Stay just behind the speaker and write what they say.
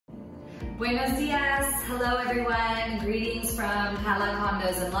Buenos dias. Hello everyone. Greetings from Cala,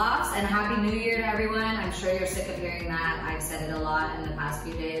 Condos, and Lofts, and Happy New Year to everyone. I'm sure you're sick of hearing that. I've said it a lot in the past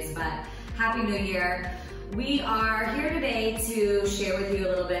few days, but Happy New Year. We are here today to share with you a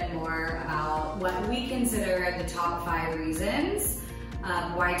little bit more about what we consider the top 5 reasons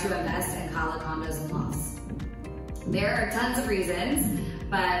why to invest in Cala, Condos, and Lofts. There are tons of reasons,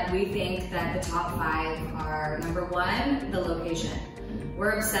 but we think that the top 5 are, number 1, the location.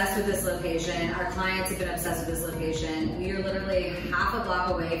 We're obsessed with this location. Our clients have been obsessed with this location. We are literally half a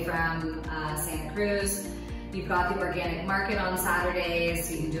block away from Santa Cruz. You've got the organic market on Saturdays,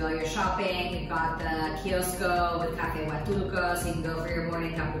 so you can do all your shopping. You've got the kiosco with CalaHuatulco, so you can go for your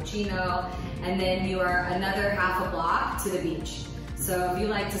morning cappuccino. And then you are another half a block to the beach. So if you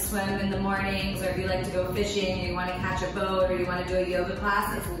like to swim in the mornings, or if you like to go fishing, or you want to catch a boat, or you want to do a yoga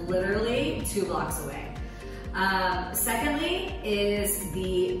class, it's literally 2 blocks away. Secondly is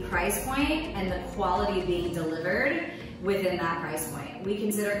the price point and the quality being delivered within that price point. We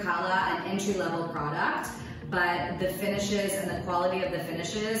consider Cala an entry-level product, but the finishes and the quality of the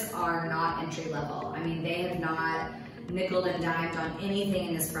finishes are not entry-level. I mean, they have not nickeled and dimed on anything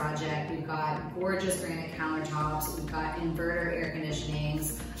in this project. We've got gorgeous granite countertops, we've got inverter air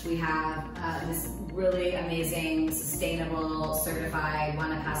conditionings, we have this really amazing, sustainable, certified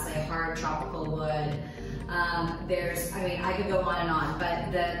Guanacaste hard tropical wood. I could go on and on,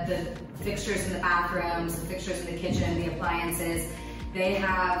 but the fixtures in the bathrooms, the fixtures in the kitchen, the appliances, they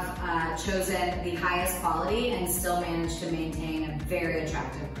have chosen the highest quality and still managed to maintain a very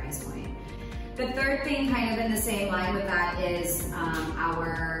attractive price point. The third thing, kind of in the same line with that, is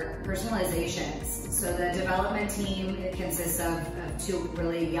our personalizations. So the development team, it consists of 2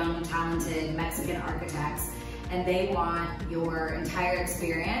 really young, talented Mexican architects, and they want your entire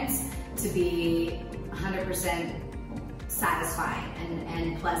experience to be 100% satisfying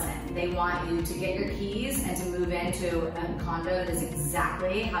and pleasant. They want you to get your keys and to move into a condo that is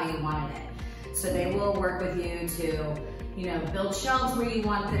exactly how you wanted it. So they will work with you to, build shelves where you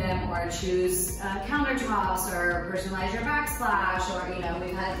want them, or choose countertops, or personalize your backsplash, or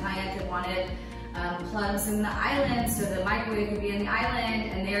we've had a client that wanted plugs in the island so the microwave could be in the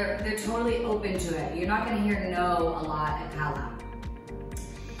island, and they're totally open to it. You're not going to hear no a lot at Cala.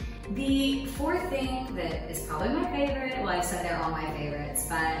 The 4th thing that is probably my favorite, well, I've said they're all my favorites,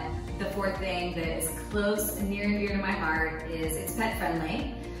 but the 4th thing that is close and near and dear to my heart is it's pet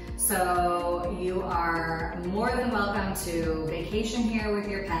friendly. So you are more than welcome to vacation here with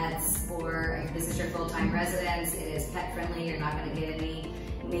your pets, or if this is your full-time residence, it is pet friendly. You're not going to get any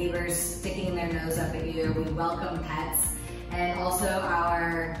neighbors sticking their nose up at you. We welcome pets. And also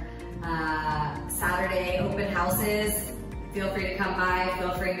our Saturday open houses. Feel free to come by,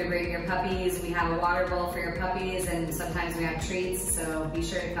 feel free to bring your puppies. We have a water bowl for your puppies, and sometimes we have treats, so be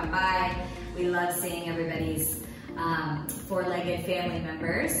sure to come by. We love seeing everybody's 4-legged family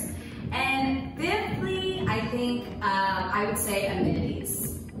members. And 5thly, I think I would say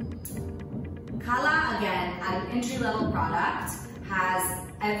amenities. Cala, again, an entry-level product, has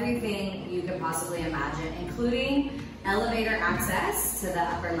everything you could possibly imagine, including elevator access to the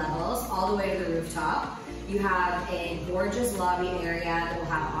upper levels, all the way to the rooftop. You have a gorgeous lobby area that will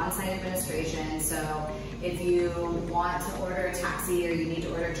have on-site administration, so if you want to order a taxi, or you need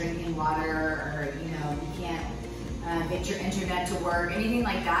to order drinking water, or you can't get your internet to work, anything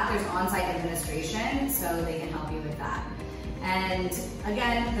like that, there's on-site administration, so they can help you with that. And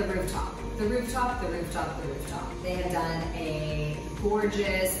again, the rooftop. The rooftop, the rooftop, the rooftop. They have done a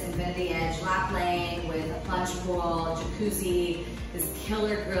gorgeous infinity edge lap lane with a plunge pool, jacuzzi, this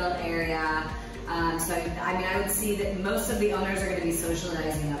killer grill area. I would see that most of the owners are going to be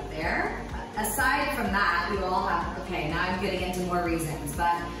socializing up there. Aside from that, you all have, okay, now I'm getting into more reasons,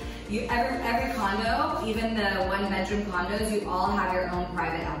 but every condo, even the 1-bedroom condos, you all have your own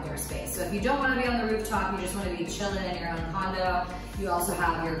private outdoor space. So if you don't want to be on the rooftop, you just want to be chilling in your own condo, you also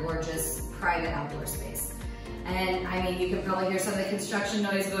have your gorgeous private outdoor space. And I mean, you can probably hear some of the construction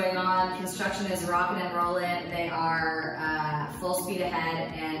noise going on. Construction is rocking and rolling. They are full speed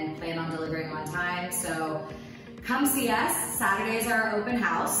ahead and plan on delivering on time. So come see us. Saturdays are our open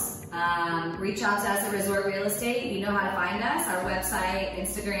house. Reach out to us at Resort Real Estate. You know how to find us. Our website,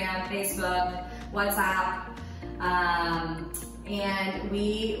 Instagram, Facebook, WhatsApp. And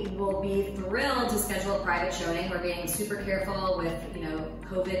we will be thrilled to schedule a private showing. We're being super careful with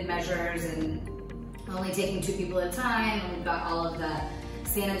COVID measures and only taking 2 people at a time, and we've got all of the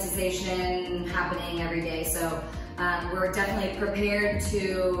sanitization happening every day. So We're definitely prepared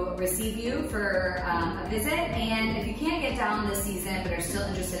to receive you for a visit. And if you can't get down this season but are still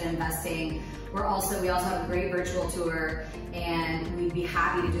interested in investing, we also have a great virtual tour, and we'd be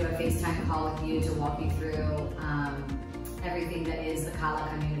happy to do a FaceTime call with you to walk you through everything that is the Cala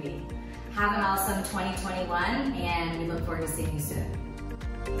community. Have an awesome 2021, and we look forward to seeing you soon.